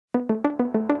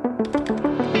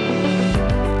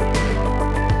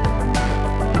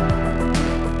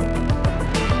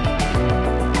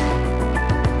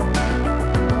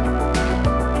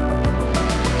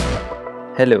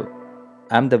Hello,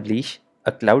 I'm Davlish,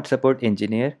 a cloud support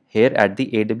engineer here at the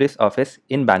AWS office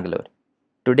in Bangalore.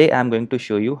 Today I'm going to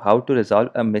show you how to resolve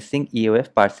a missing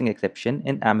EOF parsing exception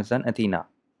in Amazon Athena.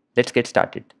 Let's get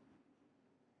started.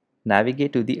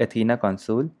 Navigate to the Athena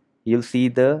console. You'll see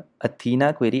the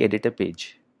Athena query editor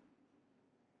page.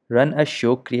 Run a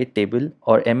show create table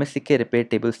or MSCK repair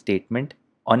table statement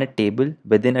on a table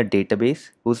within a database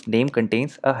whose name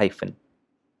contains a hyphen.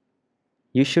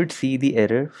 You should see the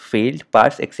error failed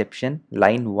parse exception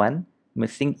line 1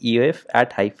 missing EOF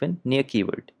at hyphen near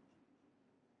keyword.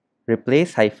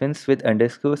 Replace hyphens with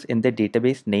underscores in the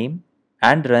database name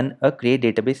and run a create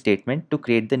database statement to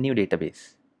create the new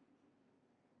database.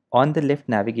 On the left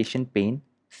navigation pane,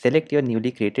 select your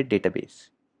newly created database.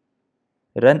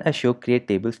 Run a show create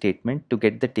table statement to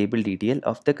get the table DDL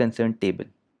of the concerned table.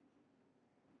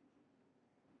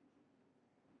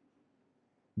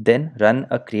 Then run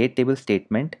a create table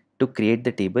statement to create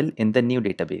the table in the new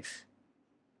database.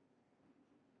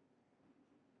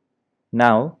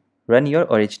 Now, run your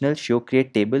original show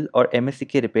create table or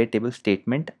MSCK repair table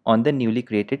statement on the newly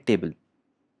created table.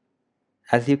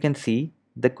 As you can see,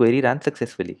 the query ran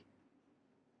successfully.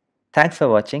 Thanks for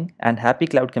watching and happy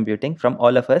cloud computing from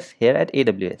all of us here at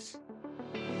AWS.